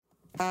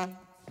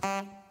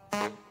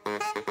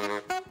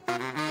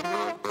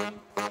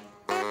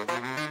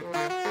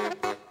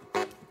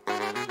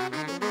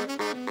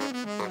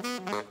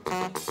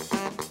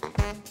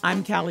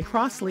I'm Callie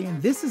Crossley,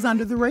 and this is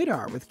Under the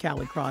Radar with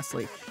Callie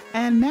Crossley.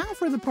 And now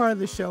for the part of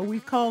the show we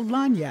call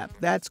Lagniappe.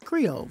 That's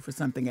Creole for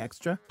something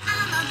extra.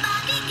 I'm a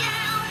Barbie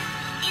girl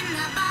in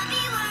the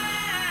Barbie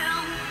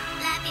world.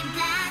 Life in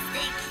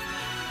plastic,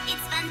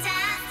 it's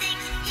fantastic.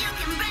 You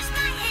can brush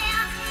my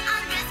hair,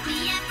 undress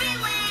me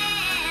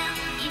everywhere.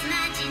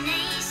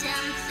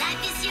 Imagination,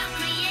 life is your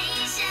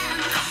creation.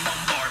 Come on,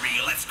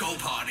 Barbie, let's go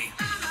party.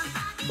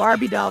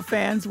 Barbie doll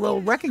fans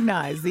will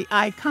recognize the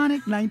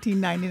iconic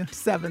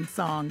 1997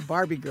 song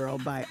Barbie Girl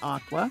by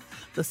Aqua.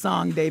 The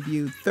song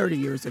debuted 30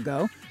 years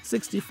ago.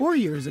 64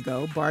 years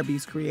ago,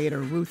 Barbie's creator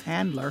Ruth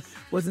Handler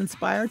was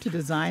inspired to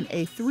design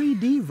a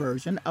 3D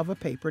version of a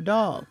paper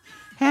doll.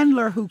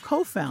 Handler, who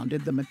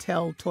co-founded the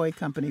Mattel toy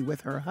company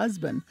with her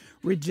husband,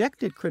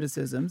 rejected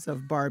criticisms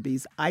of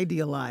Barbie's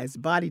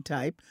idealized body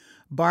type.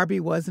 Barbie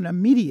was an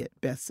immediate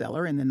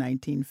bestseller in the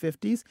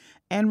 1950s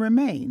and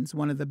remains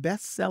one of the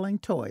best-selling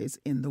toys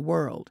in the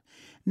world.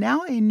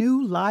 Now a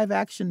new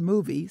live-action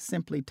movie,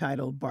 simply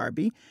titled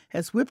Barbie,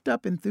 has whipped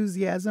up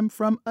enthusiasm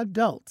from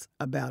adults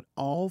about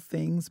all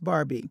things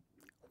Barbie.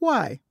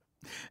 Why?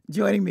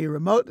 Joining me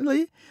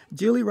remotely,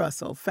 Julie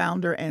Russell,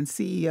 founder and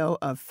CEO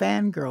of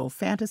Fangirl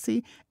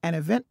Fantasy, an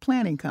event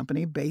planning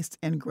company based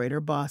in Greater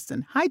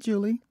Boston. Hi,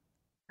 Julie.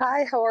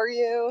 Hi, how are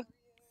you?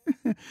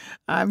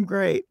 I'm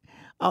great.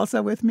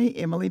 Also with me,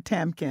 Emily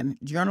Tamkin,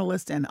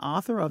 journalist and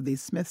author of the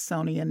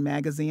Smithsonian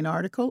Magazine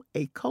article,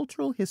 A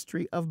Cultural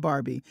History of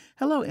Barbie.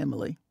 Hello,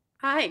 Emily.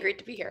 Hi, great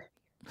to be here.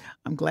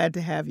 I'm glad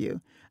to have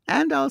you.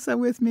 And also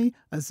with me,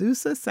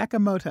 Azusa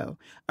Sakamoto,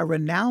 a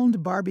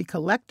renowned Barbie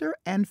collector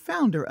and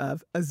founder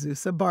of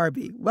Azusa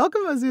Barbie.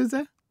 Welcome,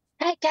 Azusa.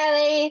 Hi,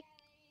 Kelly.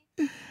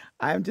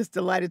 I'm just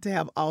delighted to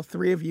have all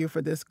three of you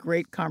for this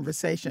great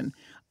conversation.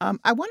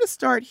 I want to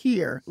start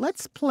here.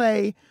 Let's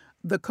play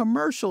the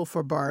commercial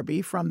for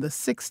Barbie from the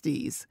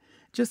 60s,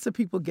 just so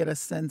people get a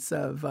sense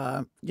of,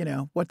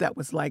 what that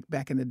was like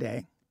back in the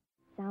day.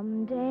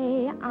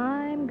 Someday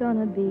I'm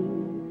gonna be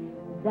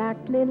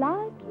exactly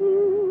like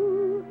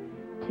you.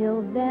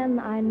 Till then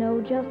I know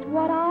just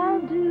what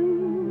I'll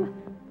do.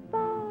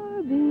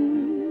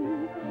 Barbie,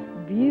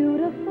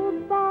 beautiful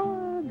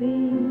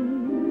Barbie,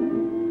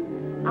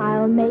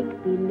 I'll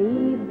make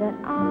believe that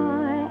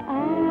I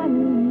am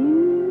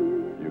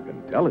you. You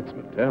can tell it's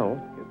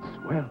Mattel. It's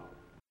swell.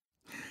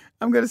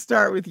 I'm going to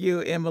start with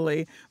you,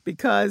 Emily,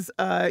 because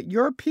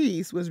your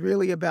piece was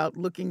really about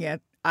looking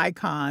at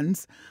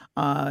icons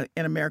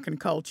in American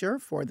culture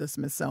for the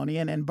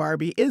Smithsonian, and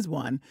Barbie is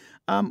one.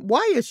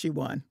 Why is she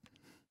one?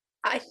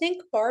 I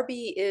think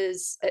Barbie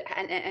is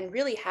and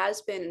really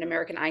has been an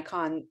American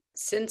icon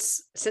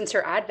since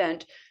her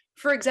advent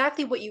for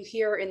exactly what you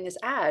hear in this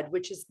ad,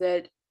 which is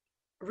that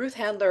Ruth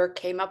Handler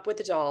came up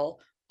with a doll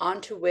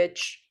onto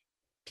which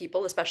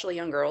people, especially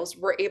young girls,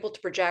 were able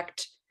to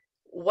project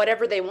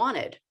whatever they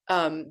wanted,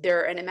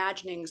 their and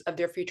imaginings of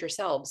their future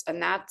selves,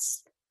 and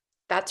that's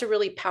a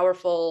really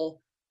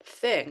powerful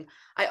thing.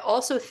 I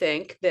also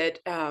think that,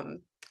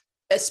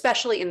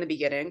 especially in the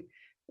beginning,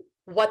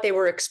 what they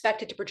were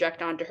expected to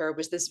project onto her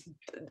was this,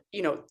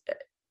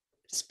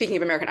 speaking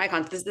of American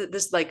icons,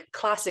 this like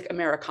classic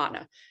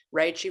Americana,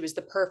 right? She was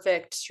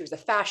a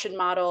fashion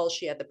model.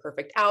 She had the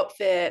perfect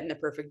outfit and the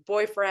perfect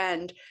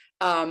boyfriend.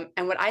 And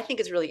what I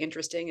think is really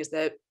interesting is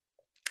that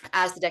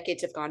as the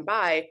decades have gone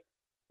by,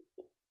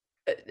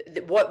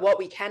 what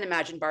we can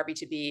imagine Barbie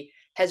to be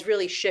has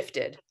really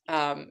shifted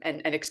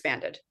and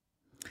expanded.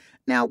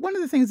 Now, one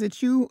of the things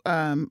that you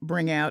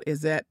bring out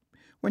is that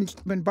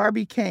when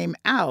Barbie came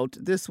out,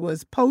 this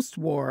was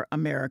post-war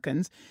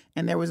Americans,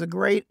 and there was a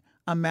great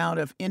amount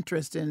of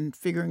interest in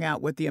figuring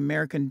out what the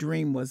American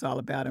dream was all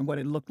about and what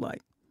it looked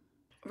like.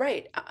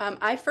 Right.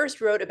 I first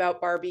wrote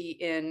about Barbie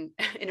in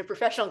a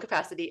professional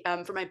capacity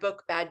for my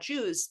book Bad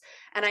Jews,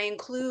 and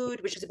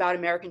which is about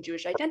American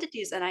Jewish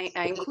identities, and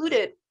I include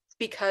it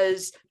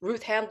because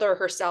Ruth Handler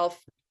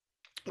herself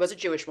was a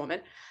Jewish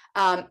woman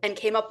and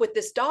came up with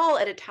this doll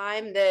at a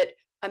time that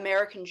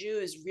American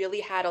Jews really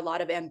had a lot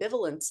of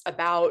ambivalence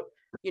about,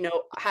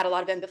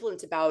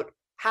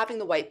 having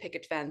the white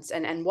picket fence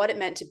and what it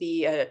meant to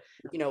be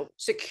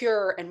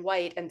secure and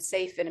white and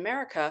safe in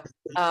America.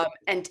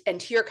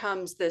 And here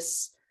comes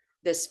this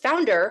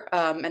founder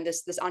and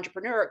this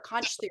entrepreneur,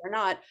 consciously or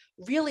not,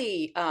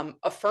 really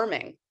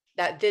affirming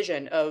that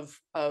vision of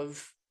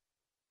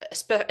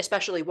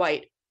especially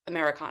white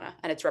Americana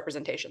and its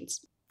representations.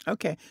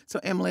 Okay,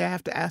 so Emily, I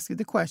have to ask you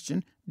the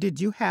question: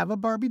 did you have a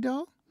Barbie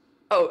doll?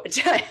 Oh,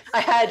 I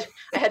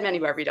had many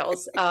Barbie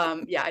dolls.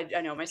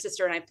 I know my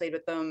sister and I played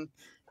with them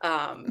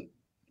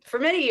for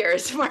many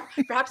years,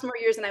 perhaps more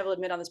years than I will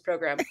admit on this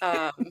program.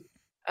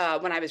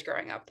 When I was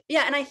growing up.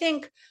 Yeah, and I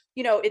think,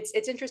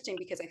 it's interesting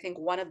because I think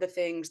one of the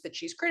things that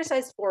she's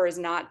criticized for is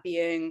not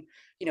being,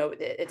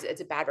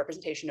 it's a bad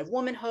representation of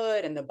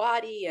womanhood and the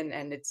body,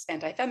 and it's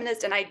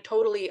anti-feminist. And I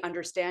totally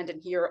understand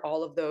and hear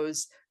all of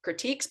those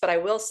critiques. But I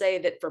will say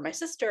that for my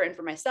sister and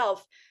for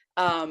myself,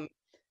 Um,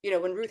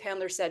 when Ruth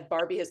Handler said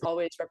Barbie has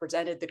always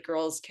represented that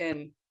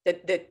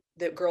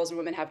that girls and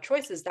women have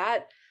choices,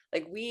 that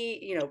like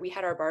we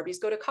had our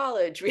Barbies go to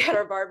college, we had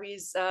our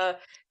Barbies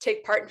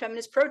take part in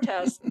feminist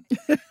protests.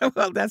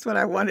 Well, that's what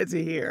I wanted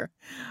to hear.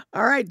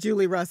 All right,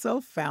 Julie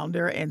Russell,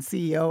 founder and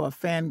CEO of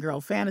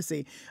Fangirl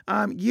Fantasy.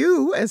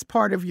 You, as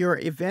part of your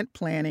event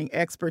planning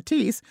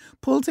expertise,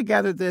 pulled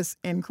together this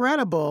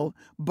incredible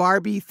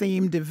Barbie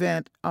themed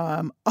event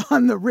on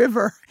the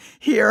river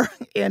here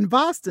in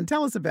Boston.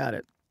 Tell us about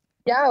it.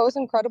 Yeah, it was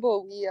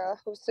incredible. We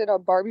hosted a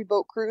Barbie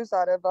boat cruise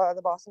out of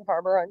the Boston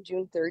Harbor on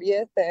June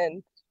 30th,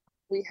 and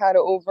we had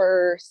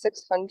over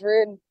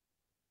 600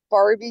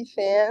 Barbie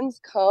fans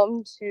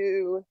come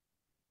to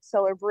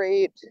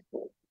celebrate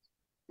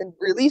the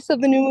release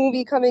of the new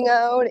movie coming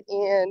out.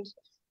 And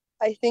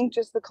I think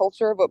just the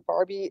culture of what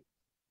Barbie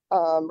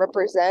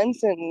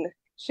represents, and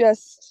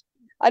just,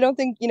 I don't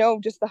think,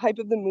 just the hype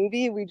of the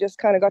movie, we just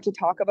kind of got to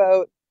talk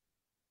about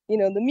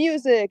the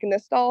music and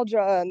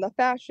nostalgia and the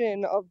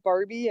fashion of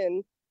Barbie,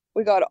 and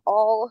we got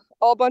all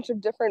bunch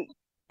of different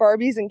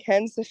Barbies and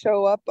Kens to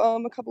show up a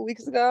couple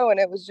weeks ago, and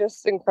it was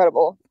just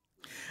incredible.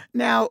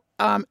 Now,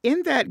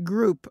 in that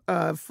group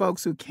of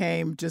folks who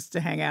came just to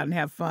hang out and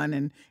have fun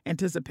and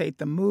anticipate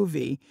the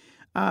movie,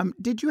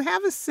 did you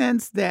have a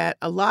sense that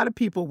a lot of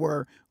people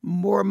were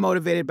more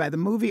motivated by the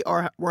movie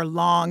or were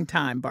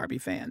longtime Barbie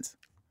fans?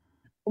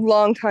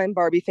 Longtime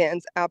Barbie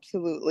fans,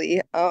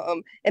 absolutely.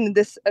 And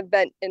this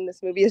event in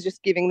this movie is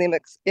just giving them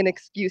an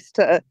excuse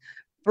to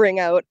bring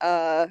out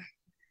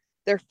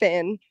their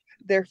fan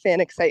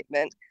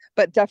excitement,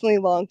 but definitely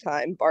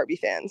longtime Barbie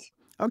fans.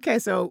 Okay,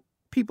 so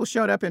people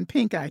showed up in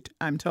pink,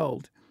 I'm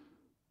told.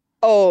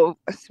 Oh,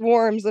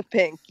 swarms of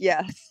pink,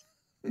 yes.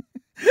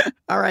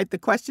 All right, the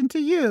question to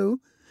you,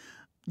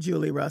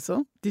 Julie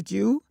Russell, did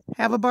you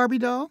have a Barbie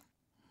doll?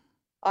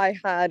 I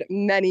had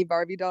many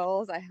Barbie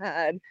dolls. I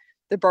had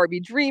the Barbie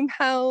dream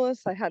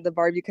house. I had the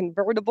Barbie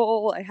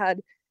convertible. I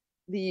had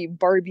the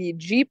Barbie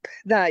Jeep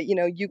that,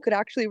 you could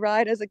actually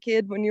ride as a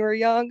kid when you were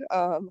young.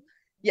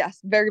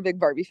 Yes, very big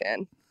Barbie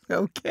fan.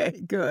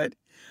 Okay, good.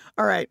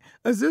 All right,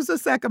 Azusa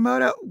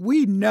Sakamoto,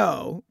 we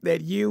know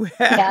that you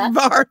have Yeah.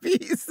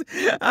 Barbies.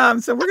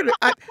 So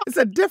it's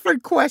a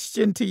different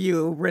question to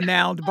you,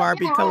 renowned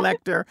Barbie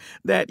collector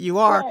that you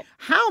are. Right.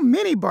 How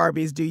many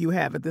Barbies do you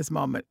have at this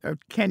moment, or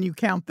can you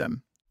count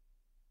them?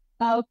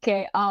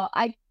 Okay.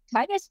 I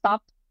kind of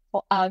stopped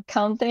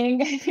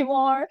counting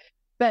anymore,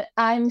 but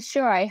I'm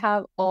sure I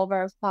have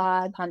over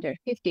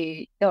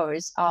 550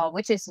 those,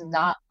 which is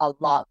not a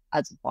lot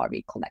as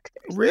Barbie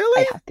collectors. I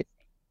Really? have to.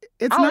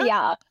 It's Oh not?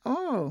 yeah.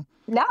 Oh,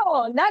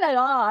 No, not at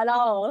all, at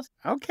all.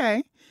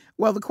 okay.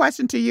 Well, the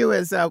question to you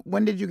is,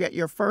 when did you get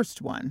your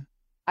first one?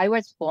 I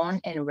was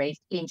born and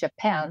raised in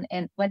Japan,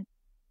 and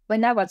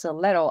when I was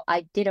little,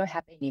 I didn't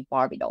have any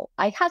Barbie doll.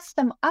 I had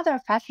some other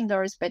fashion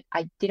dolls, but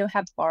I didn't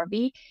have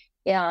Barbie.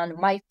 And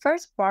my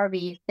first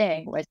Barbie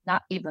thing was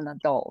not even a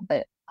doll,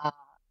 but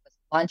was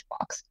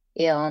lunchbox.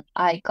 And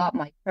I got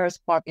my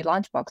first Barbie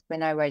lunchbox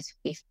when I was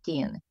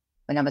 15,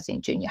 when I was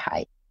in junior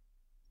high.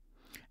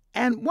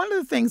 And one of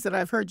the things that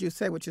I've heard you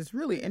say, which is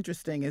really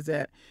interesting, is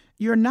that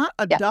you're not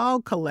a Yeah,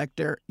 doll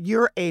collector,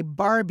 you're a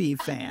Barbie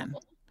fan.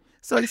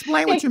 So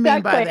explain what you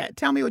mean by exactly. that.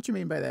 Tell me what you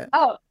mean by that.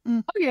 Oh,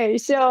 Mm. okay.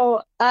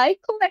 So I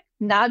collect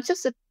not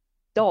just a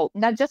doll,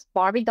 not just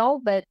Barbie doll,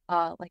 but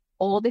like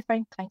all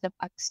different kinds of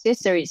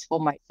accessories for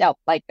myself,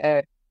 like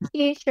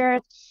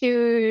t-shirts,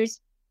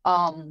 shoes,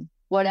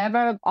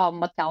 whatever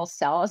Mattel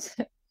sells.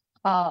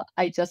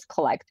 I just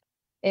collect,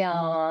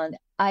 and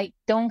I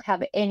don't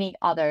have any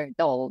other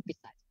doll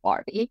besides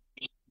Barbie.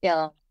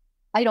 Yeah,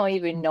 I don't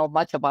even know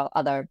much about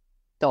other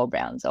doll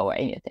brands or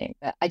anything.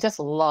 But I just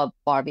love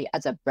Barbie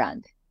as a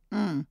brand.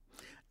 Mm.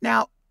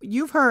 Now,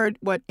 you've heard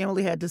what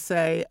Emily had to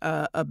say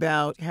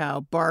about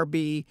how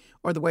Barbie,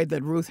 or the way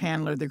that Ruth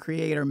Handler, the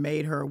creator,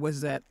 made her,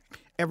 was that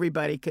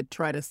everybody could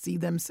try to see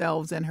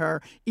themselves in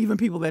her, even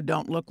people that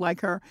don't look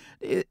like her.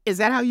 Is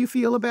that how you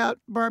feel about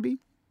Barbie?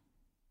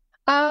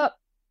 Uh,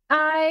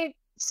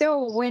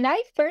 so when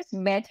I first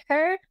met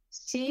her,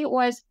 she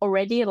was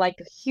already like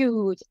a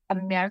huge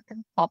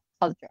American pop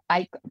culture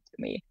icon to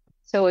me.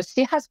 So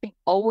she has been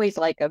always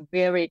like a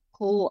very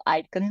cool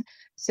icon.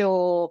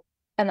 So,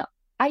 and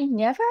I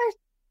never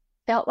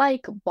felt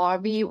like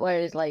Barbie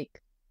was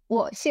like,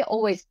 well, she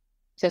always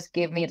just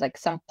gave me like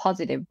some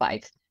positive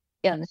vibes.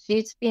 And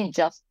she's been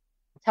just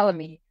telling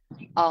me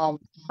how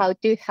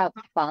to have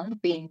fun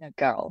being a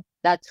girl.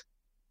 That's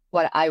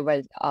what I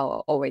was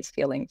always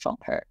feeling from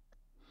her.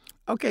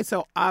 Okay,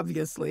 so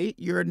obviously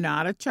you're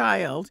not a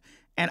child,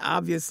 and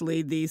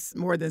obviously these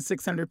more than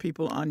 600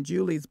 people on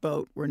Julie's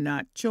boat were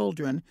not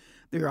children.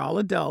 They're all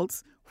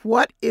adults.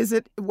 What is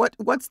it?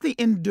 What's the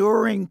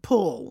enduring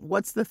pull?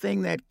 What's the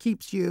thing that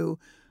keeps you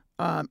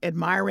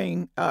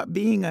admiring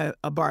being a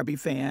Barbie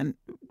fan?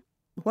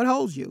 What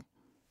holds you?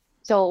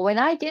 So when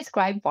I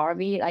describe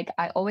Barbie, like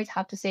I always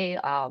have to say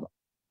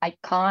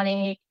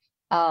iconic,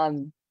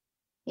 um,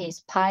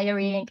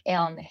 inspiring,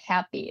 and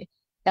happy.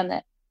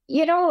 And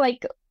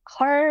like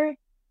her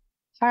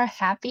her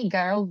happy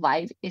girl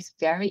vibe is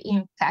very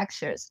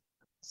infectious.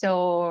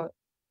 So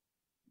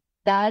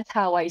that's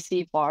how I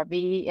see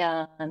Barbie,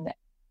 and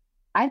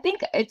I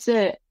think it's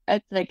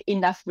like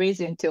enough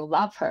reason to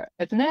love her,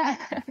 isn't it?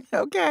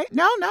 Okay.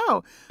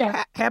 No.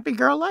 Yeah, Happy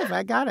girl life.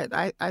 I got it.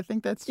 I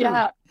think that's true.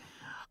 yeah,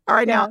 All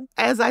right. Now, yeah.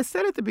 as I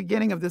said at the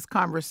beginning of this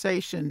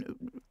conversation,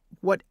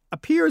 what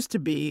appears to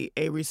be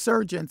a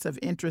resurgence of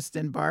interest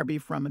in Barbie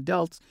from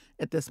adults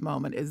at this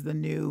moment is the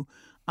new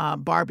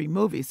Barbie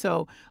movie.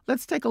 So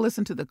let's take a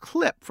listen to the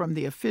clip from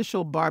the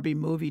official Barbie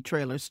movie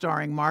trailer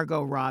starring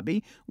Margot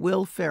Robbie,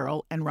 Will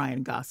Ferrell, and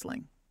Ryan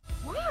Gosling.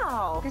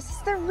 Wow, this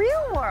is the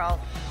real world.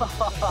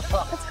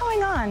 What's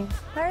going on?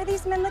 Why are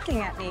these men looking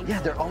at me?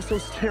 Yeah, they're also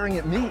staring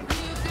at me.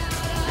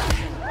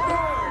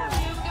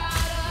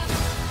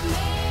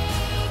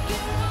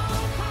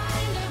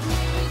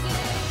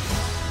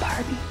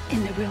 Barbie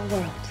in the real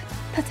world.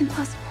 That's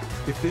impossible.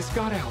 If this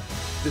got out,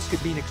 this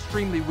could mean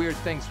extremely weird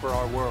things for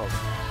our world.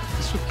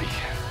 This would be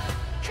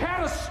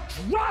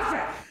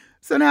catastrophic!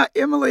 So now,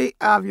 Emily,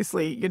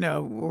 obviously,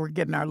 we're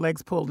getting our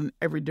legs pulled in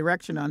every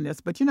direction on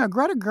this, but,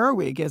 Greta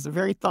Gerwig is a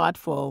very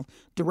thoughtful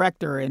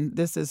director, and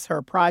this is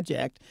her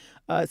project.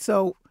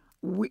 So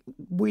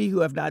we who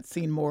have not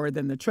seen more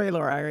than the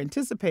trailer are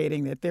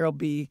anticipating that there'll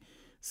be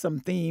some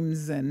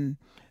themes and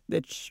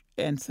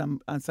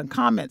some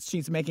comments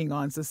she's making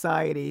on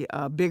society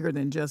bigger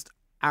than just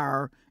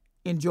our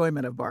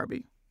enjoyment of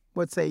Barbie.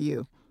 What say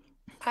you?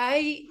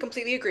 I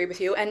completely agree with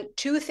you. And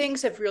two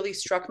things have really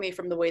struck me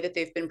from the way that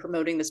they've been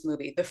promoting this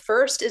movie. The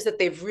first is that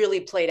they've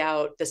really played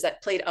up this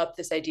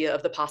idea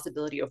of the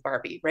possibility of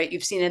Barbie, right?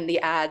 You've seen in the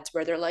ads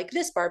where they're like,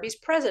 this Barbie's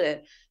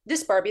president,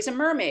 this Barbie's a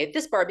mermaid,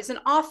 this Barbie's an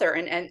author.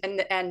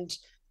 And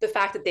the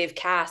fact that they've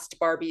cast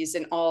Barbies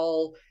in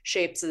all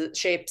shapes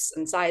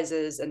and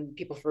sizes and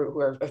people who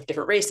are of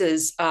different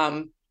races.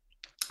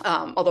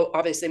 Although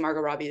obviously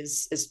Margot Robbie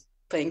is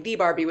playing the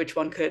Barbie, which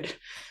one could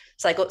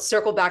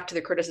circle back to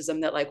the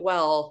criticism that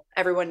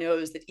everyone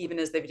knows that even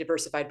as they've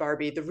diversified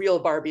Barbie, the real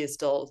Barbie is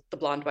still the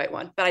blonde white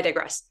one. But I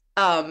digress.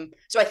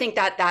 So I think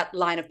that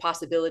line of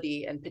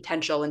possibility and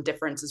potential and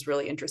difference is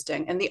really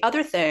interesting. And the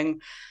other thing,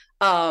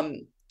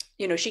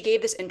 she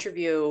gave this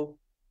interview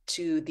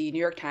to the New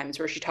York Times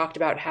where she talked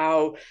about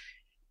how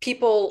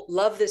people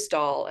love this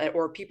doll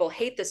or people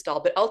hate this doll,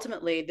 but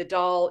ultimately the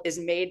doll is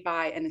made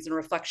by and is a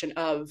reflection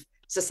of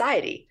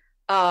society.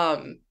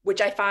 Which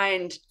I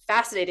find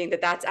fascinating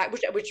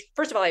which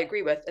first of all I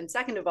agree with, and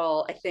second of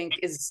all I think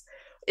is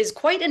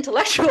quite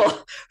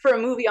intellectual for a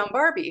movie on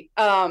Barbie.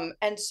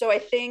 And so I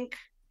think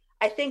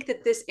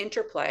that this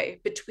interplay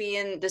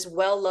between this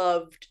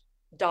well-loved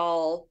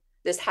doll,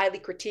 this highly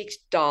critiqued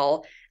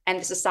doll, and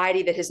the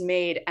society that has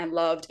made and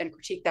loved and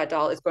critiqued that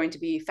doll is going to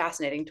be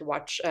fascinating to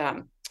watch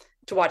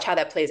how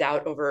that plays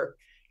out over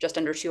just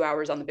under 2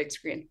 hours on the big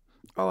screen.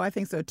 Oh, I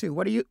think so too.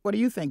 What do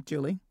you think,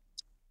 Julie?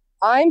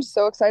 I'm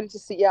so excited to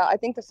see. Yeah, I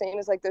think the same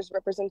as there's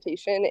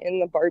representation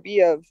in the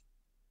Barbie of,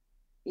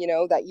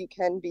 that you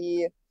can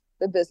be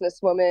the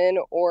businesswoman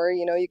or,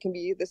 you can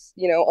be this,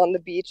 on the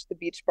beach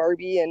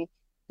Barbie. And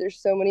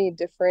there's so many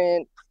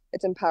different,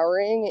 it's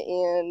empowering,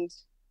 and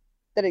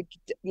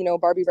that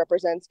Barbie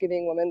represents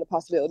giving women the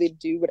possibility to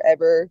do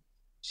whatever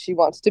she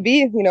wants to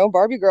be,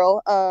 Barbie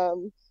girl.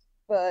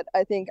 But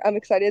I think I'm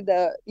excited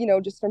that,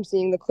 just from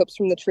seeing the clips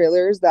from the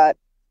trailers that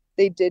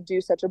they did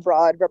do such a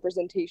broad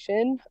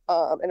representation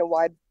and a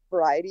wide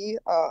variety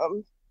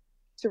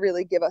to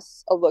really give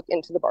us a look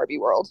into the Barbie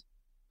world.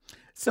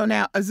 So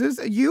now,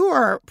 Azusa, you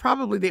are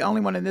probably the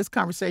only one in this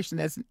conversation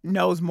that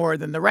knows more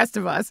than the rest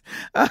of us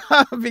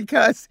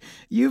because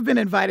you've been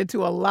invited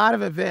to a lot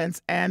of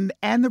events and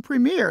the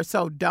premiere.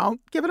 So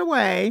don't give it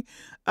away.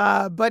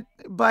 But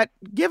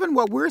given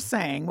what we're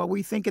saying, what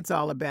we think it's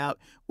all about,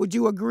 would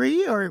you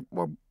agree or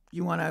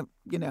you want to,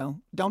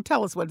 don't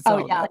tell us what it's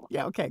all about.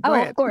 Yeah, okay, go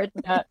ahead. Of course.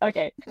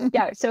 Okay.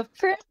 Yeah, so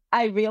first,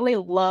 I really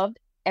loved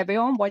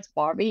everyone was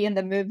Barbie in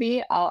the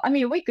movie.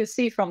 We could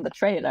see from the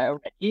trailer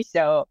already.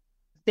 So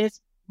this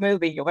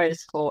movie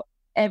was for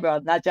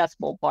everyone, not just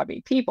for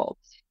Barbie people.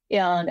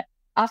 And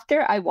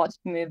after I watched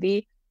the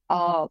movie,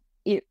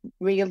 it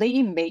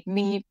really made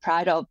me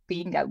proud of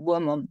being a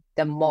woman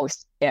the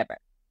most ever.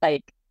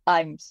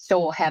 I'm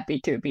so happy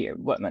to be a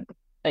woman.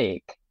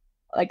 A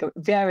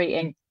very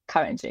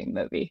encouraging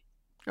movie.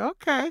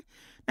 Okay.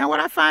 Now, what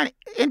I find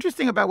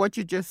interesting about what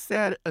you just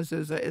said,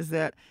 Azusa, is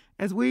that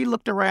as we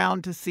looked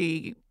around to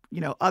see,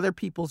 other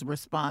people's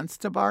response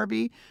to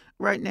Barbie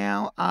right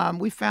now,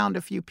 we found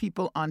a few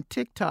people on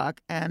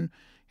TikTok, and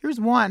here's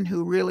one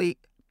who really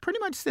pretty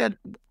much said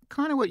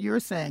kind of what you're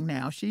saying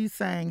now. She's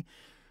saying,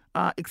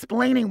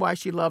 explaining why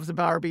she loves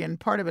Barbie, and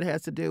part of it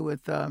has to do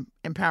with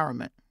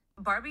empowerment.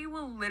 Barbie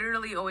will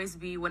literally always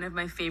be one of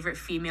my favorite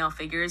female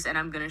figures, and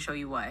I'm going to show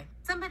you why.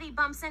 Somebody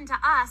bumps into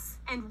us,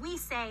 and we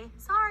say,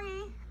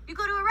 sorry. You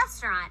go to a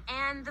restaurant,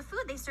 and the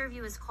food they serve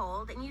you is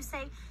cold, and you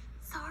say,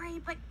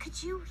 sorry, but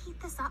could you heat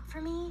this up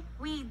for me?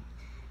 We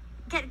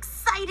get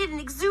excited and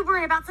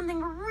exuberant about something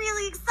we're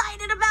really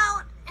excited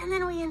about, and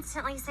then we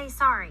instantly say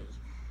sorry.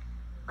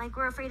 Like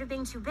we're afraid of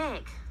being too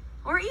big.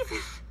 Or even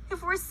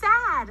if we're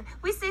sad.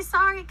 We say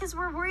sorry because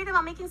we're worried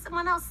about making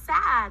someone else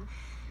sad.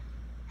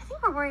 I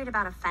think we're worried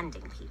about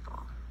offending people,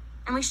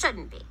 and we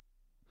shouldn't be.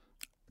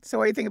 So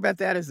what do you think about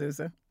that,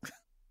 Azusa?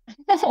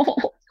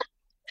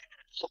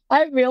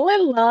 I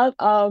really love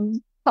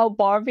how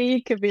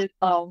Barbie could be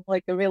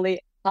like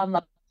really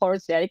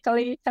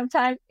unapologetically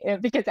sometimes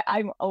because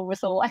I'm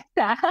also like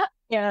that.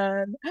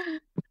 And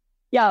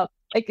yeah,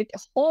 like the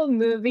whole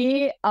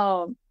movie,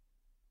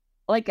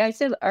 like I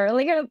said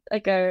earlier,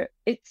 like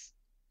it's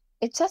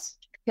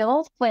just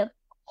filled with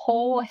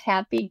whole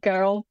happy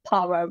girl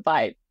power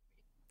vibe.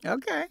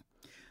 Okay.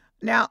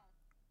 Now,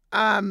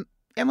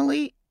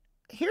 Emily,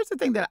 here's the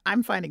thing that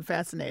I'm finding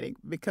fascinating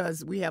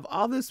because we have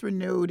all this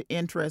renewed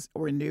interest,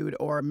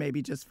 or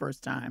maybe just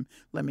first time,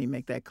 let me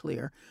make that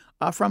clear,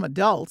 from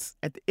adults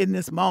in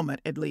this moment,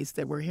 at least,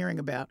 that we're hearing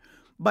about.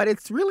 But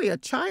it's really a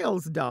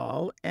child's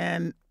doll,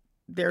 and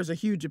there's a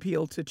huge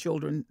appeal to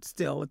children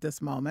still at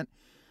this moment.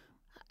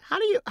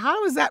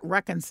 How is that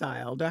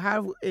reconciled, or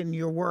how in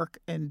your work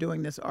in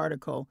doing this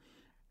article,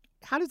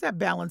 how does that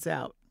balance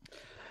out?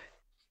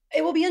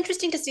 It will be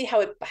interesting to see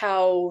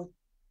how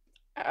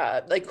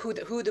like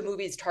who the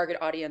movie's target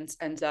audience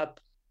ends up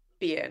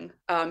being,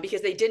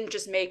 because they didn't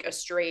just make a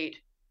straight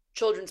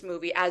children's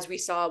movie as we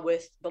saw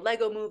with the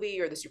Lego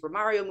movie or the Super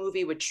Mario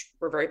movie, which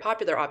were very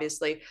popular,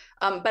 obviously.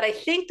 But I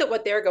think that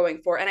what they're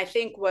going for, and I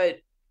think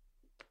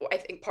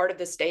part of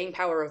the staying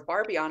power of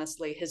Barbie,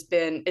 honestly, has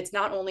been it's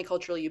not only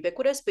culturally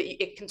ubiquitous, but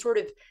it can sort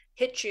of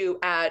hit you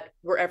at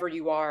wherever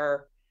you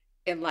are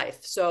in life.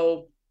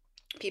 So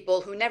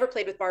people who never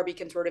played with Barbie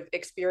can sort of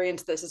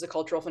experience this as a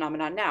cultural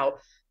phenomenon now.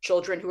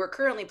 Children who are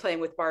currently playing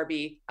with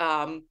Barbie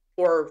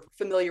or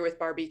familiar with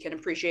Barbie can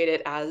appreciate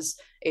it as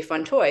a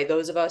fun toy.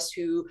 Those of us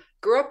who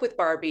grew up with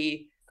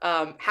Barbie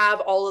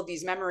have all of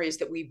these memories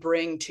that we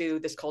bring to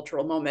this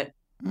cultural moment.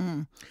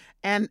 Mm.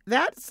 And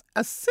that's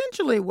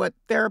essentially what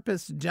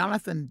therapist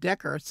Jonathan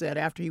Decker said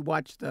after he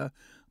watched the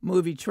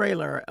movie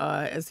trailer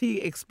as he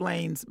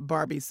explains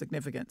Barbie's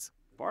significance.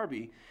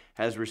 Barbie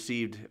has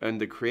received, and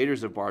the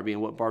creators of Barbie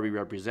and what Barbie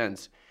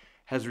represents,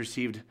 has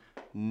received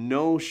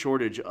no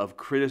shortage of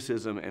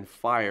criticism and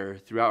fire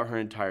throughout her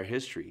entire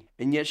history.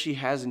 And yet she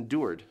has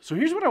endured. So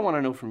here's what I want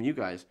to know from you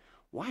guys.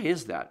 Why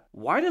is that?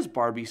 Why does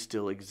Barbie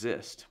still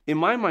exist? In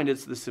my mind,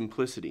 it's the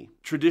simplicity.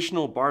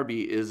 Traditional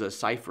Barbie is a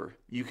cipher.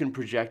 You can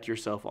project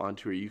yourself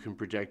onto her. You can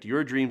project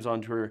your dreams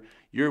onto her,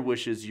 your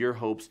wishes, your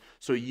hopes,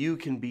 so you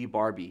can be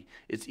Barbie.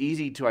 It's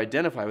easy to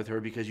identify with her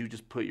because you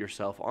just put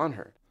yourself on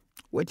her.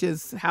 Which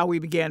is how we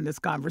began this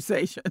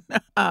conversation.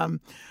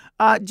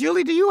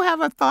 Julie, do you have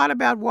a thought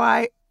about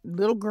why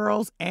little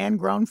girls and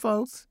grown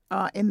folks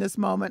in this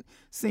moment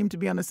seem to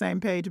be on the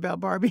same page about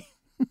Barbie?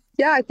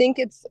 Yeah, I think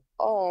it's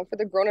for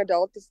the grown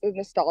adult, it's the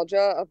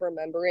nostalgia of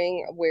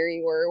remembering where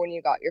you were when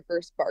you got your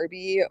first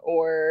Barbie,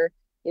 or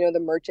the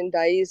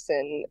merchandise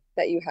and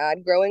that you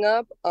had growing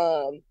up.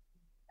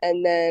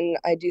 And then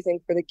I do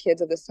think for the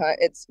kids of this time,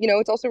 it's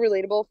also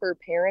relatable for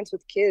parents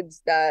with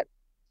kids that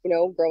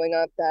growing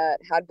up that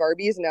had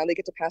Barbies, and now they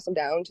get to pass them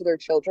down to their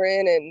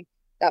children, and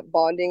that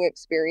bonding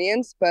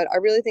experience. But I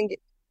really think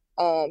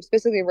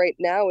specifically right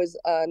now is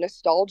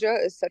nostalgia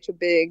is such a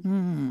big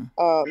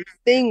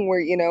thing where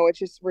it's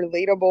just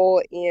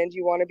relatable, and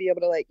you want to be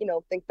able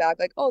to think back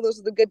oh, those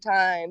are the good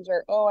times,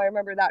 or oh, I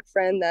remember that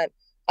friend that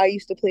I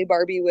used to play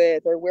Barbie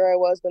with, or where I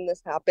was when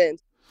this happened.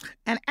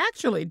 And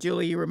actually,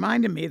 Julie, you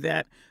reminded me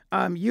that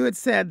you had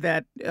said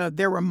that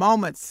there were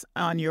moments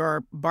on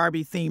your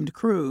Barbie-themed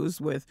cruise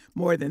with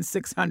more than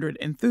 600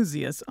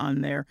 enthusiasts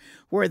on there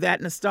where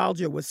that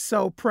nostalgia was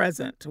so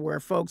present, where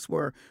folks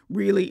were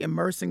really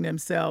immersing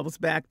themselves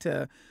back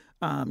to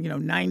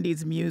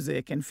 90s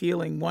music and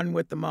feeling one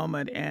with the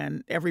moment,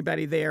 and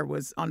everybody there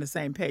was on the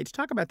same page.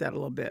 Talk about that a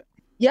little bit.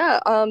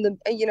 Yeah,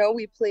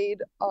 we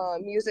played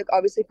music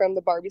obviously from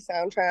the Barbie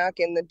soundtrack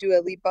and the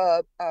Dua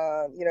Lipa,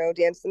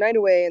 Dance the Night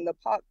Away, and the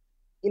pop,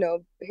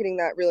 hitting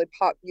that really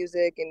pop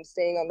music and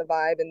staying on the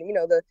vibe, and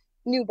the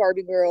new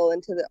Barbie girl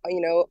into the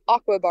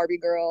Aqua Barbie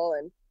girl,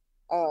 and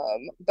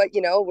but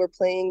we're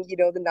playing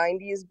the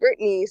 90s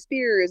Britney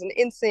Spears and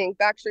NSYNC,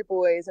 Backstreet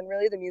Boys, and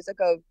really the music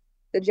of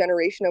the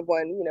generation of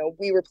when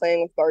we were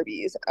playing with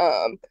Barbies,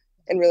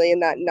 and really in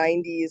that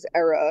 90s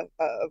era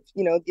of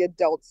the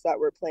adults that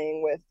were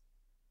playing with.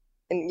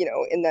 And,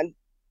 in that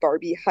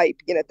Barbie hype,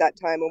 at that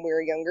time when we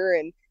were younger,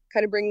 and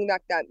kind of bringing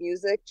back that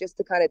music just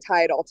to kind of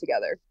tie it all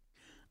together.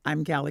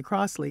 I'm Callie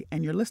Crossley,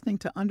 and you're listening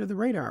to Under the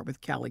Radar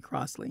with Callie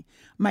Crossley.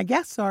 My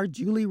guests are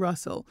Julie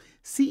Russell,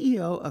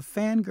 CEO of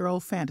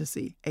Fangirl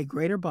Fantasy, a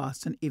Greater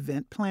Boston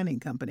event planning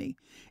company;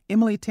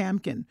 Emily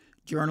Tamkin,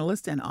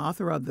 journalist and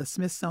author of the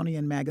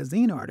Smithsonian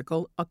Magazine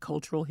article, A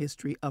Cultural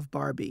History of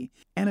Barbie;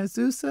 and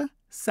Azusa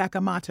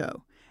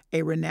Sakamoto,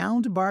 a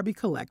renowned Barbie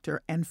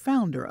collector and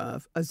founder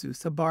of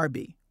Azusa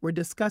Barbie. We're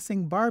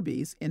discussing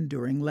Barbie's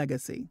enduring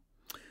legacy.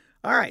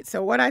 All right,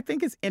 so what I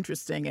think is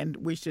interesting, and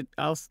we should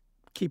also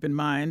keep in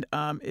mind,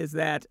 is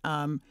that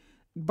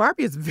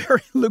Barbie is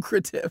very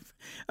lucrative.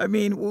 I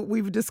mean,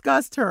 we've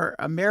discussed her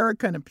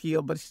American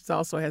appeal, but she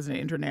also has an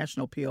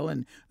international appeal.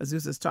 And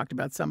Azusa's talked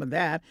about some of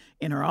that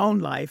in her own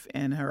life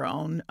and her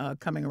own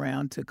coming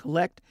around to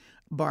collect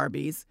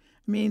Barbies.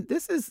 I mean,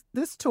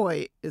 this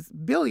toy is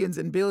billions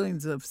and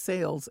billions of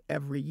sales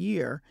every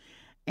year.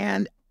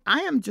 And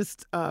I am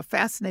just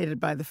fascinated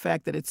by the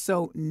fact that it's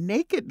so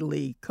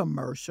nakedly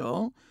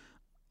commercial,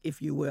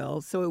 if you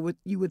will. So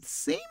you would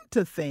seem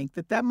to think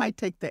that that might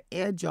take the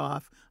edge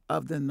off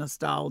of the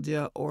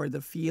nostalgia or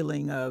the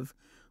feeling of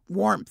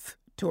warmth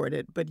toward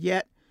it. But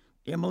yet,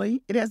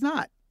 Emily, it has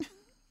not.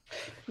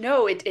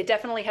 No, it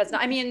definitely has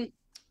not. I mean,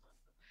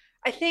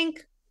 I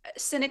think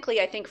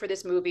cynically, I think for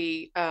this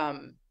movie,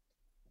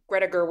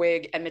 Greta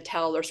Gerwig and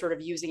Mattel are sort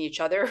of using each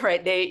other,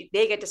 right? They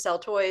get to sell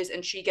toys,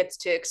 and she gets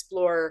to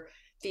explore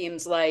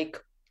themes like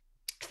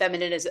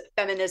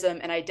feminism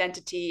and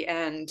identity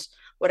and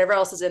whatever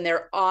else is in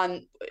there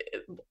on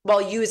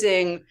while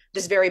using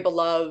this very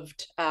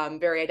beloved,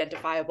 very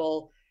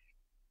identifiable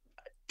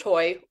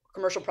toy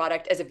commercial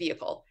product as a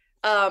vehicle.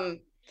 So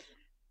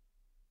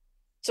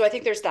I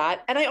think there's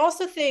that. And I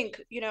also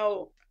think,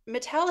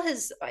 Mattel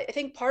has, I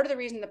think part of the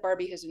reason that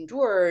Barbie has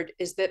endured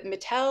is that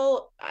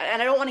Mattel,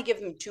 and I don't want to give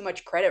them too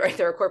much credit, right?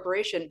 They're a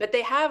corporation, but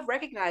they have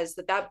recognized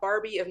that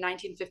Barbie of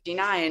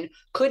 1959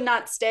 could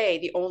not stay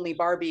the only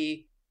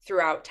Barbie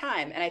throughout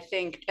time. And I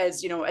think,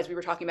 as we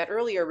were talking about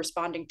earlier,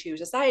 responding to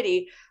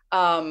society,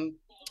 over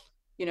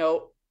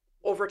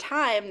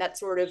time, that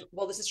sort of,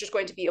 well, this is just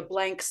going to be a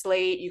blank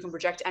slate. You can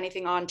project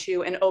anything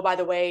onto, and oh, by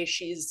the way,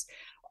 she's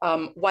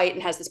white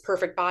and has this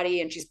perfect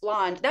body and she's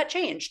blonde. That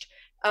changed.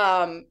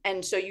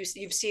 And so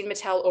you've seen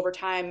Mattel over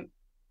time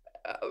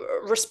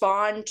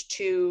respond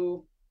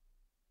to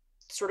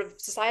sort of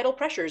societal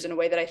pressures in a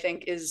way that I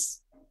think is,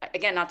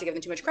 again, not to give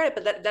them too much credit,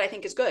 but that I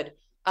think is good.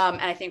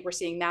 And I think we're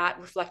seeing that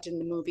reflected in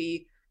the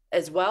movie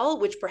as well,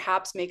 which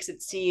perhaps makes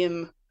it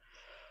seem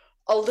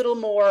a little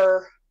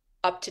more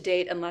up to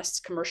date and less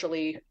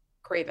commercially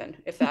craven,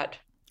 if that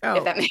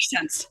makes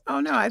sense. Oh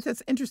no,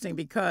 that's interesting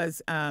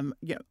because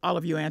all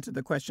of you answered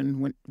the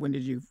question, when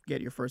did you get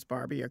your first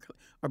Barbie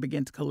or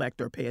begin to collect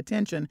or pay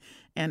attention?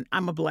 And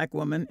I'm a Black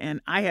woman,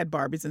 and I had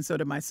Barbies, and so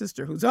did my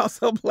sister, who's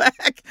also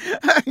Black.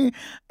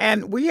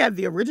 And we had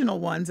the original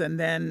ones, and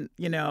then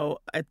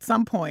at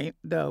some point,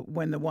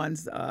 when the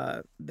ones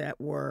that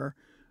were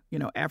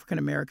African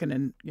American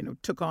and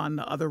took on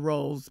the other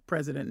roles,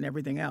 president and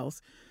everything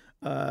else.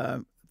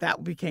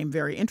 That became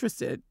very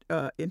interesting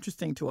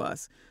to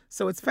us.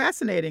 So it's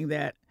fascinating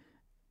that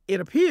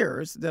it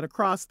appears that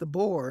across the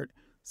board,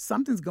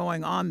 something's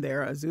going on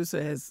there.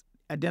 Azusa has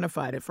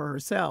identified it for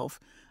herself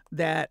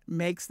that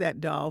makes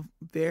that doll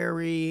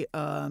very,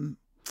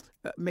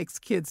 makes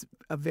kids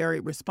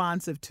very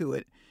responsive to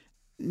it,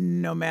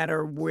 no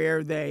matter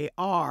where they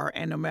are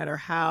and no matter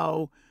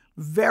how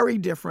very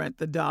different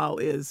the doll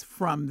is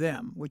from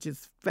them, which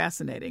is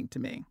fascinating to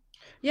me.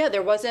 Yeah,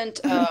 there wasn't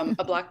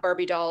a Black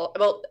Barbie doll.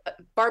 Well,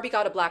 Barbie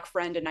got a Black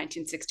friend in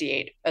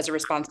 1968 as a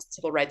response to the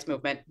civil rights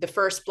movement. The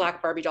first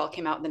Black Barbie doll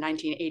came out in the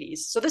 1980s.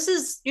 So this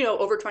is,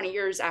 over 20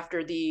 years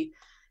after the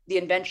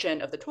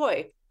invention of the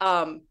toy.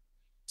 So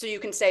you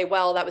can say,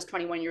 well, that was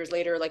 21 years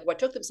later, like what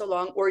took them so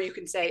long? Or you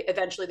can say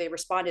eventually they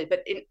responded.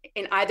 But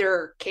in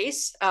either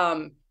case,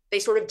 they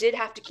sort of did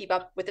have to keep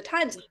up with the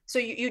times. So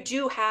you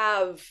do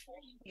have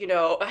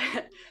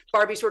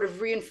Barbie sort of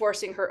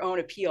reinforcing her own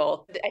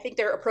appeal. I think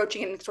they're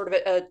approaching it in sort of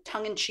a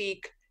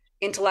tongue-in-cheek,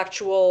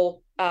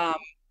 intellectual,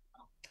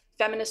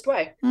 feminist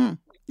way.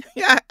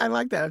 Yeah, I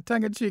like that. A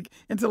tongue-in-cheek,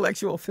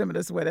 intellectual,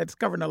 feminist way. That's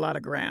covering a lot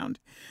of ground.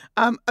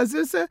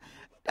 Azusa,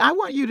 I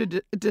want you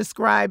to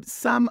describe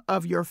some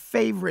of your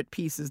favorite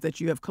pieces that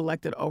you have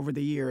collected over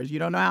the years. You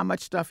don't know how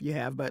much stuff you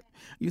have, but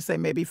you say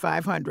maybe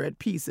 500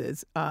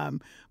 pieces.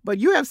 But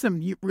you have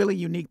some really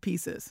unique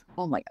pieces.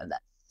 Oh my God,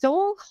 that's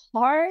so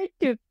hard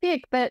to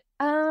pick. But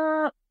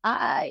I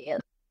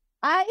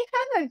have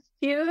a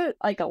few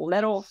like a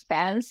little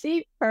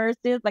fancy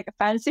purses, like a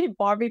fancy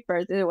Barbie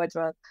purses, which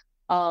was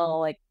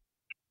like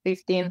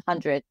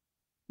 $1,500,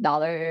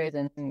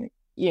 and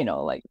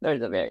like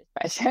those are very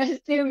special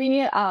to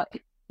me.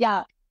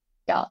 Yeah,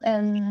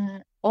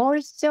 and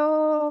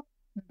also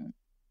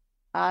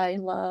I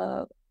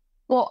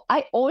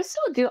also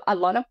do a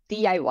lot of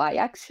DIY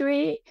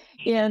actually,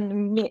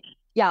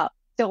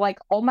 so like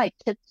all my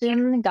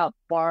kitchen got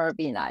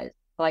Barbie-ized.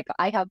 Like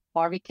I have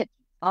Barbie kitchen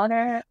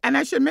counter. And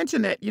I should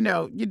mention that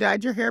you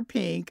dyed your hair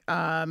pink.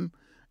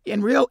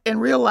 In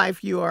real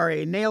life, you are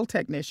a nail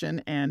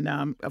technician, and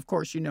of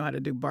course, you know how to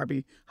do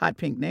Barbie hot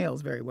pink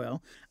nails very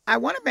well. I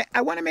want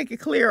to make it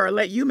clear, or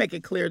let you make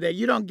it clear, that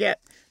you don't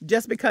get,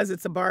 just because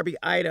it's a Barbie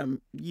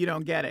item, you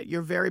don't get it.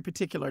 You're very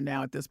particular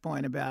now at this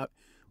point about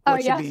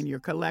what should be in your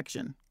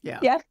collection. Yeah.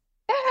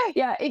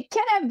 Yeah, it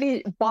cannot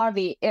be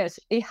Barbie. Yes,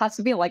 it has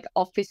to be like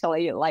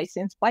officially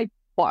licensed by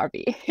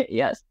Barbie.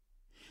 Yes.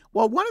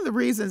 Well, one of the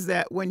reasons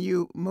that when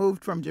you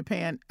moved from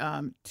Japan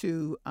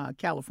to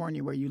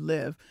California, where you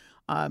live,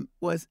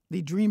 was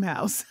the dream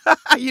house.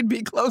 You'd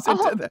be closer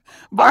to the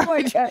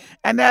Barbie.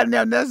 And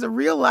now there's a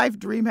real life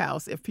dream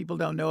house if people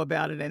don't know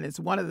about it. And it's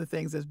one of the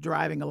things that's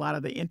driving a lot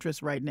of the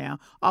interest right now.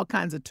 All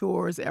kinds of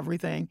tours,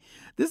 everything.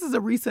 This is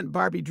a recent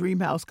Barbie dream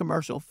house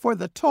commercial for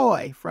the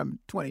toy from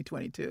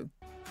 2022.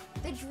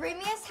 The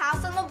dreamiest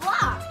house on the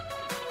block.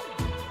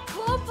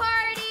 Pool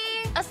party.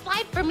 A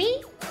slide for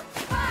me.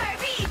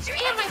 Barbie dream.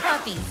 And my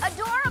puppy.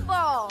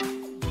 Adorable.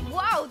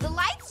 Whoa, the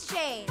lights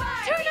change.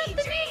 Turn up the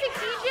music,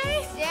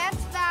 DJ.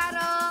 Dance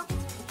battle.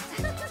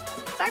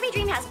 Barbie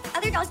Dreamhouse.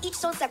 Other dolls each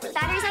sold separately.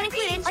 Batteries not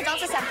included.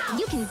 Adults separate.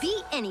 You can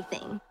be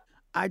anything.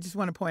 I just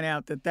want to point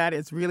out that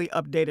is really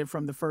updated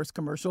from the first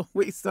commercial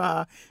we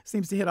saw.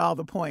 Seems to hit all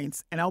the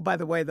points. And oh, by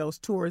the way, those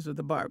tours of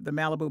the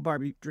Malibu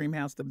Barbie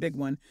Dreamhouse, the big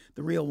one,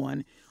 the real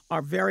one,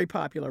 are very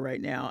popular right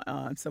now.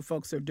 So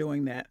folks are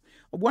doing that.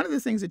 One of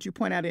the things that you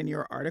point out in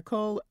your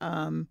article,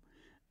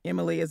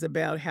 Emily, is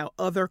about how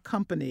other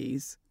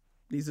companies,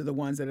 these are the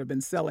ones that have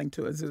been selling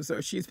to Azusa,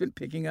 or she's been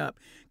picking up,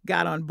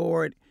 got on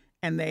board,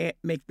 and they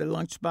make the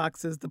lunch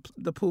boxes,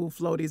 the pool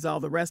floaties, all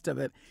the rest of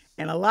it.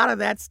 And a lot of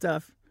that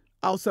stuff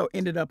also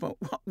ended up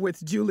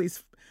with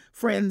Julie's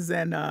friends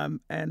and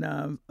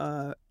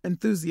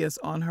enthusiasts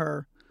on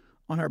her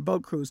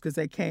boat cruise because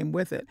they came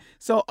with it.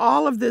 So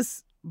all of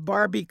this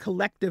Barbie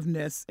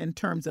collectiveness in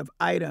terms of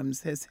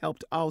items has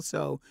helped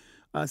also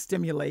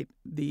stimulate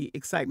the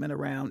excitement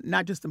around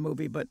not just the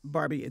movie, but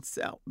Barbie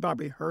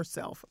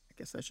herself, I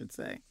guess I should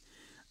say.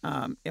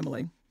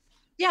 Emily.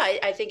 Yeah,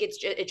 I think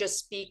it just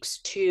speaks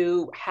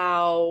to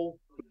how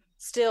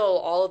still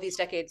all of these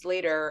decades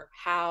later,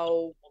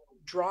 how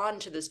drawn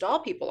to this doll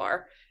people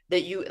are.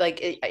 That you like,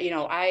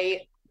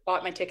 I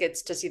bought my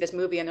tickets to see this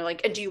movie, and they're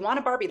like, "And do you want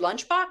a Barbie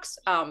lunchbox?"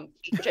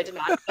 Which I did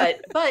not.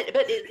 But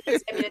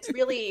it's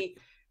really,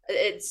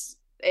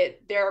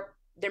 they're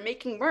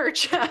making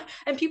merch,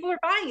 and people are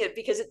buying it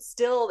because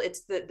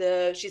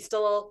she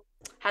still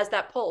has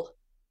that pull.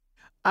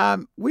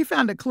 We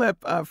found a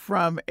clip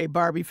from a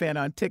Barbie fan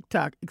on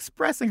TikTok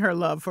expressing her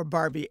love for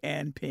Barbie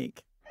and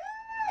Pink.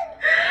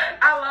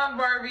 I love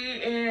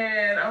Barbie,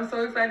 and I'm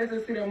so excited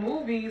to see the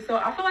movie. So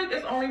I feel like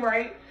it's only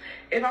right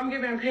if I'm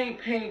giving Pink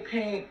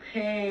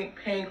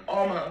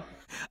all month.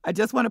 I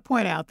just want to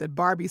point out that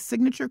Barbie's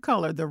signature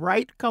color, the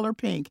right color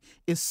pink,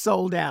 is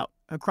sold out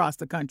across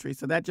the country.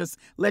 So that just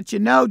lets you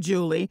know,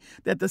 Julie,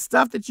 that the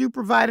stuff that you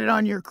provided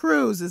on your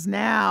cruise is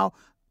now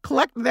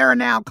there are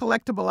now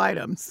collectible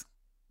items.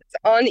 It's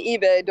on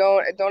eBay.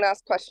 Don't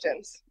ask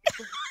questions.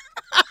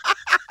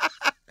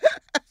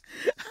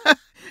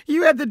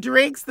 You had the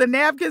drinks, the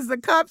napkins, the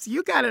cups.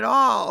 You got it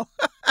all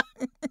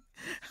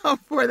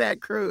for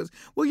that cruise.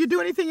 Will you do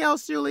anything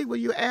else, Julie? Will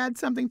you add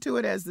something to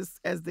it as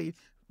the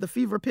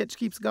fever pitch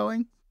keeps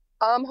going?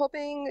 I'm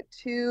hoping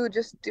to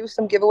just do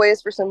some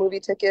giveaways for some movie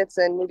tickets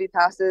and movie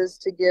passes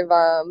to give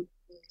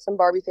some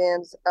Barbie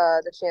fans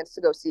the chance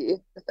to go see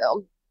the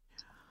film.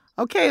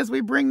 Okay, as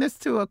we bring this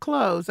to a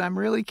close, I'm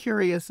really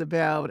curious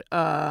about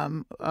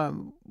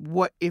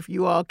what if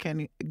you all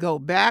can go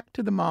back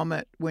to the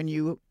moment when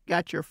you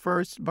got your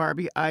first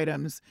Barbie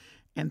items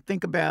and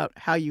think about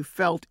how you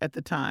felt at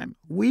the time.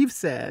 We've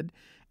said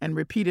and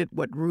repeated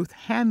what Ruth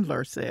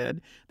Handler said,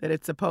 that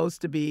it's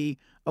supposed to be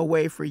a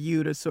way for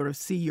you to sort of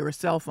see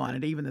yourself on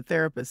it. Even the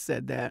therapist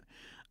said that.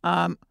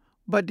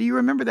 But do you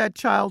remember that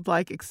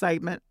childlike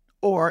excitement?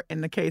 Or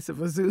in the case of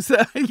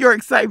Azusa, your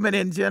excitement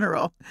in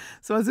general.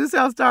 So Azusa,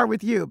 I'll start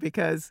with you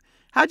because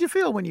how'd you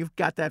feel when you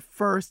got that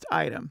first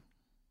item?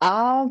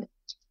 I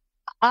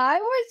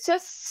was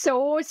just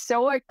so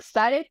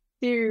excited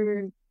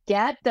to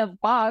get the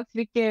box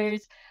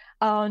because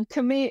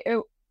to me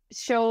it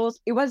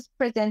was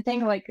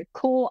presenting like a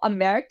cool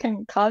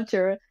American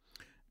culture.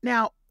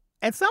 Now,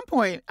 at some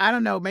point, I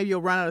don't know, maybe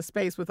you'll run out of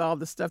space with all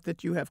the stuff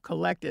that you have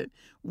collected.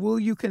 Will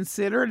you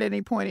consider at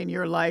any point in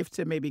your life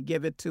to maybe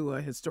give it to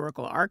a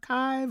historical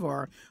archive,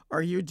 or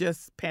are you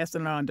just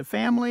passing it on to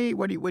family?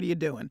 What are you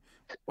doing?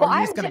 Or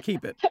are you just going to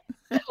keep it?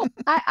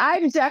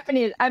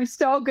 I'm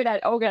so good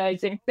at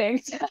organizing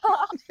things.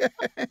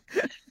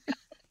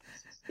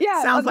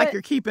 Yeah. Sounds like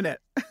you're keeping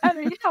it. I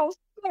mean, of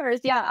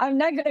course, yeah, I'm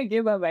not going to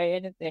give away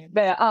anything.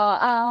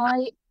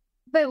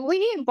 But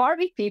we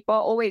Barbie people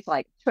always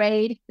like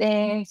trade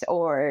things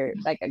or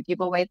like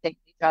give away things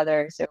to each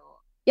other. So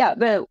yeah,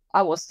 but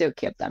I will still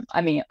keep them.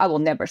 I mean, I will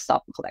never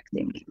stop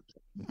collecting.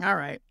 All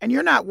right. And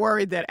you're not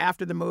worried that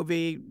after the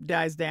movie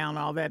dies down,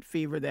 all that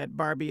fever, that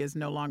Barbie is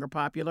no longer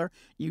popular?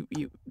 Do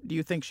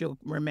you think she'll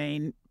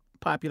remain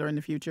popular in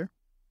the future?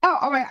 Oh,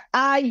 all right.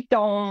 I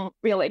don't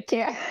really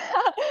care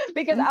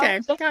because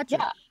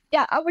gotcha.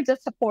 I would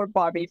just support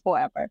Barbie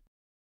forever.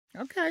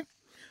 Okay.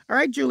 All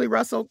right, Julie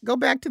Russell, go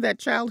back to that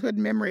childhood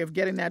memory of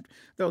getting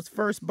those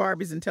first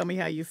Barbies and tell me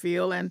how you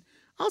feel. And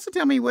also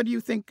tell me, what do you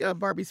think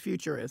Barbie's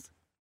future is?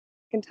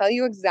 I can tell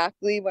you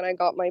exactly when I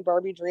got my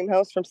Barbie dream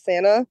house from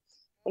Santa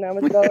when I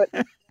was about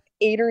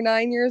 8 or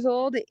 9 years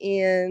old.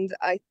 And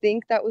I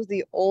think that was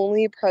the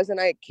only present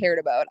I cared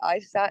about. I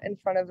sat in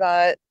front of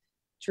that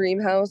dream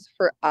house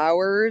for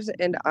hours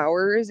and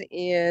hours,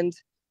 and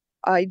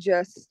I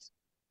just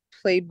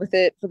played with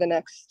it for the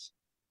next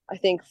I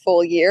think,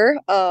 full year.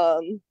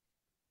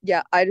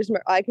 Yeah,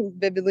 I can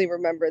vividly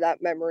remember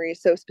that memory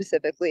so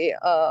specifically.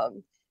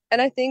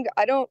 And I think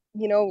I don't,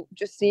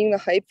 just seeing the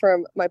hype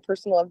from my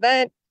personal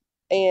event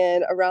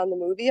and around the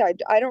movie,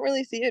 I don't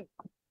really see it,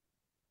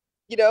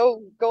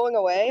 going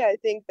away. I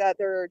think that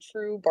there are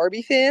true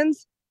Barbie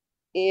fans,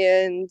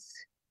 and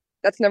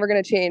that's never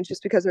going to change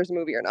just because there's a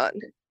movie or not.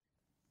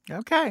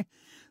 Okay.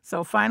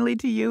 So finally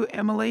to you,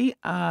 Emily,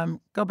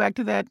 go back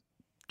to that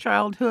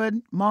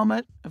childhood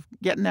moment of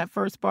getting that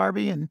first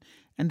Barbie and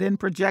then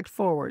project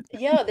forward.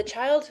 Yeah, the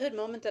childhood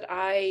moment that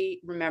I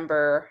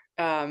remember,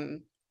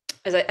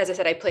 as I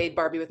said, I played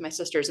Barbie with my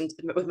sister,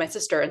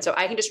 and so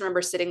I can just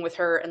remember sitting with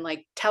her and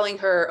like telling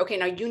her, okay,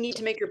 now you need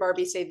to make your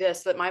Barbie say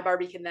this, so that my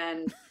Barbie can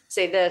then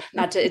say this.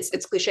 Not to,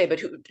 it's cliche, but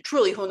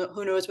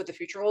who knows what the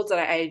future holds? And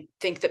I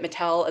think that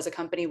Mattel as a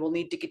company will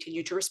need to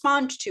continue to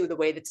respond to the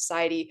way that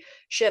society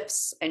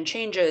shifts and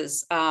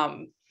changes.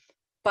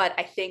 But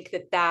I think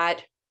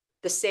that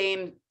the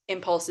same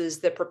impulses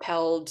that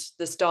propelled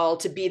this doll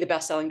to be the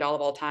best-selling doll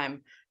of all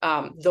time,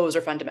 those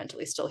are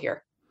fundamentally still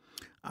here.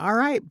 All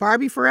right,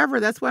 Barbie forever.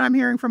 That's what I'm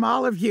hearing from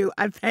all of you.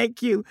 I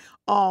thank you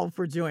all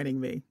for joining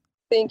me.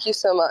 Thank you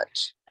so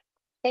much.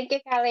 Thank you,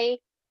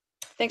 Kelly.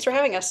 Thanks for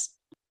having us.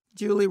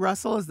 Julie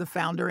Russell is the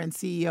founder and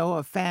CEO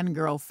of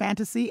Fangirl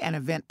Fantasy, an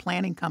event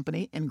planning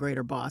company in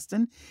Greater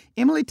Boston.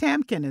 Emily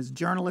Tamkin is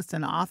journalist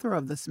and author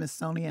of the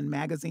Smithsonian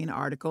Magazine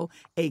article,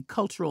 A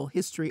Cultural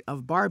History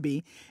of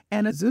Barbie,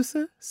 and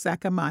Azusa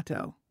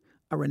Sakamoto,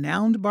 a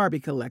renowned Barbie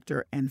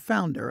collector and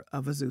founder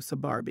of Azusa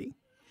Barbie.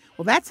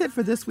 Well, that's it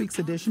for this week's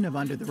edition of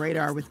Under the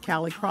Radar with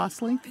Callie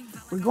Crossley.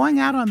 We're going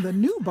out on the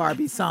new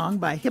Barbie song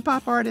by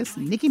hip-hop artists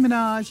Nicki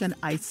Minaj and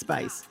Ice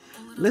Spice.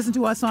 Listen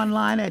to us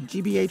online at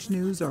GBH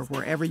News or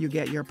wherever you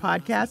get your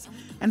podcasts,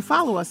 and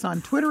follow us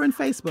on Twitter and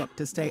Facebook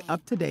to stay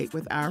up to date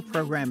with our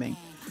programming.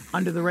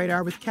 Under the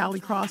Radar with Callie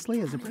Crossley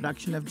is a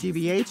production of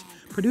GBH,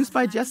 produced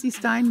by Jesse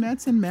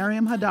Steinmetz and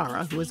Miriam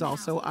Hadara, who is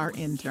also our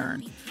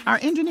intern. Our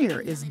engineer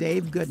is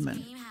Dave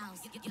Goodman.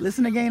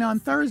 Listen again on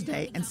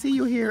Thursday and see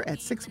you here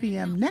at 6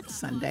 p.m. next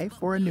Sunday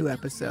for a new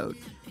episode.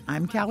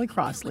 I'm Callie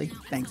Crossley.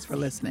 Thanks for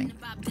listening.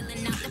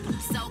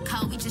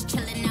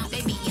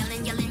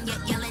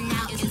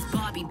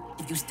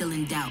 If you still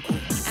in doubt.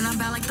 And I'm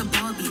bad like the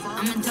Barbie.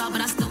 I'm a doll, but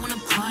I still wanna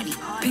party.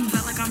 Pink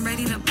felt like I'm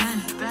ready to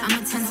bend.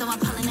 I'm a 10, so I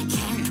pull in a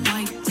can.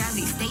 Like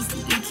Jazzy,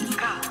 Stacy, Nikki.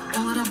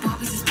 All of the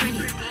Barbies is pretty.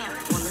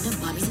 All of the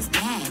Barbies is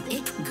bad.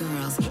 It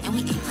girls, and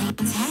we ain't playing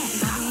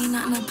tag. Bobby ain't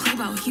nothing to play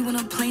about. He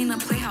wanna play in the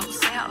playhouse.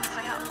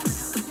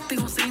 What they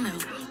gon' say now?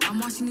 I'm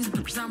watching these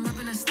bitches, I'm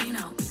rubbing a stain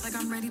out. Like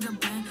I'm ready to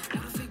bend.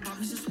 All the fake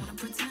Barbies just wanna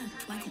pretend.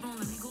 Like, hold on,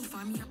 let me go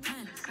find me a